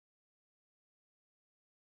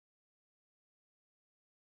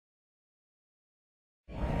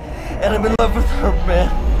and I'm in love with her, man.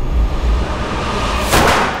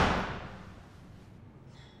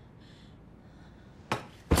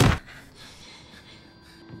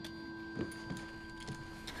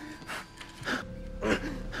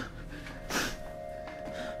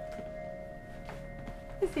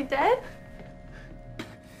 Is he dead?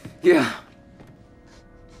 Yeah.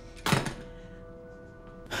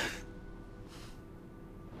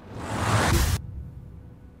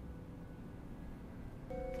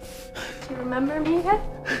 Do you remember me yet?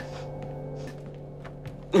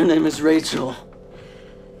 Her name is Rachel.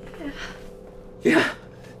 Yeah.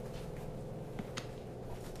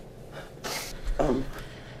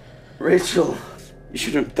 Rachel, you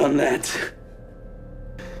shouldn't have done that.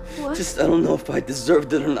 What? Just, I don't know if I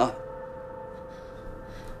deserved it or not.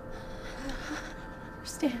 I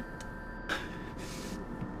understand.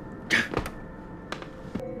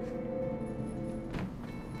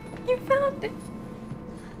 You found it.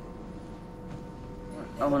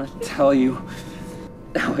 I want to tell you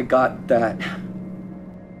how I got that.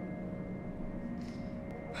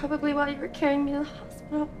 Probably while you were carrying me to the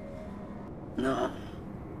hospital. No.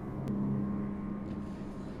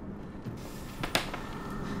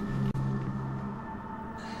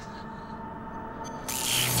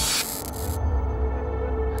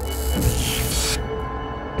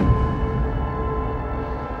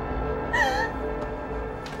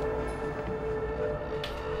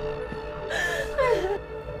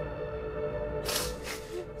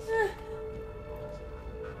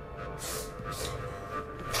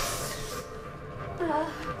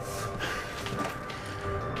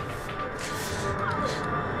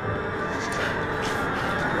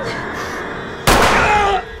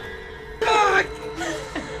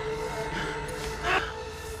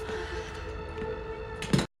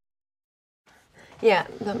 Yeah,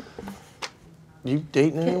 You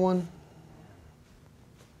dating anyone?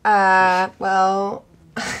 well...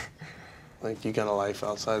 Like, you got a life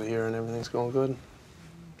outside of here and everything's going good?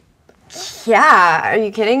 Yeah, are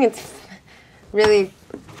you kidding? It's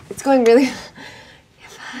going really...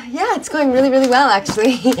 Yeah, it's going really, really well,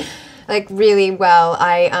 actually. Like, really well.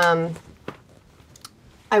 I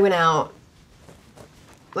went out,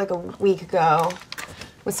 like, a week ago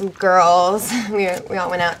with some girls. We all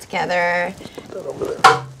went out together.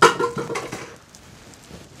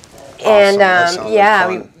 And, Awesome. yeah,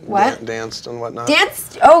 Fun. we... What? Danced and whatnot?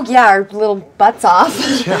 Danced? Oh, yeah, our little butts off.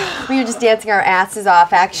 Yeah. We were just dancing our asses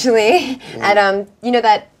off, actually, at, you know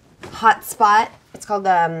that hot spot? It's called,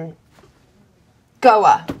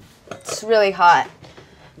 Goa. It's really hot.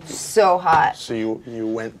 So hot. So you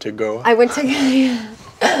went to Goa? I went to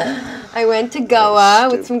I went to Goa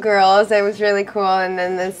with some girls. It was really cool, and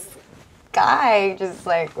then this guy just,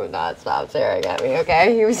 like, would not stop staring at me,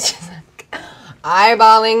 okay? He was just, like,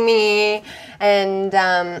 eyeballing me, and,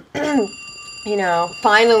 you know,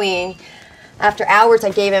 finally, after hours,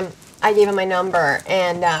 I gave him my number,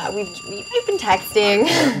 and we've been texting.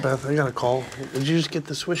 Beth, I got a call. Did you just get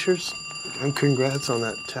the Swishers? And congrats on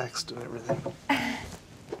that text and everything. What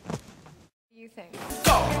do you think?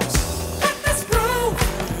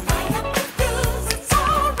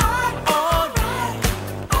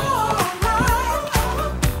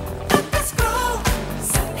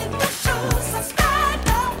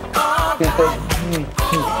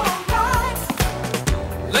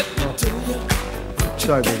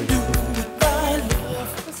 Sorry, baby.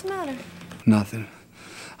 What's the matter? Nothing.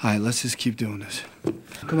 All right, let's just keep doing this.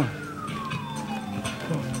 Come on.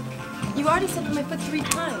 You already stepped on my foot 3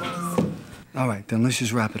 times. All right, then let's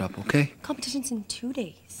just wrap it up, okay? Competition's in 2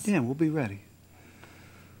 days. Yeah, we'll be ready.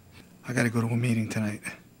 I gotta go to a meeting tonight.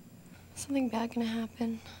 Something bad gonna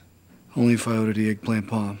happen. Only if I order the eggplant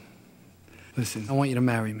palm. Listen, I want you to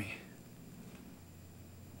marry me.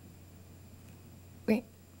 Wait,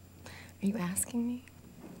 are you asking me?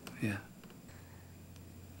 Yeah.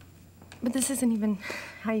 But this isn't even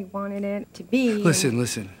how you wanted it to be.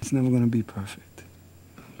 Listen. It's never gonna be perfect.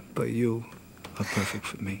 But you are perfect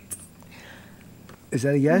for me. Is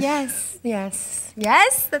that a yes? Yes.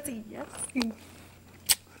 Yes, that's a yes.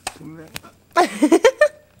 Oh,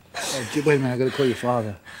 wait a minute, I gotta call your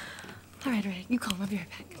father. All right. You call him. I'll be right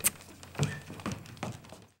back.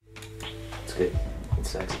 It's good. It's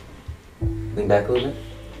sexy. Lean back a little bit.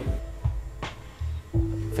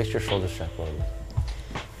 Fix your shoulder strap a little bit.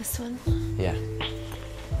 This one? Yeah.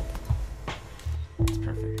 It's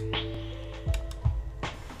perfect.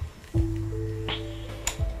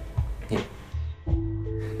 Yeah.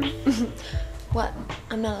 What?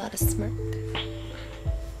 I'm not allowed to smirk?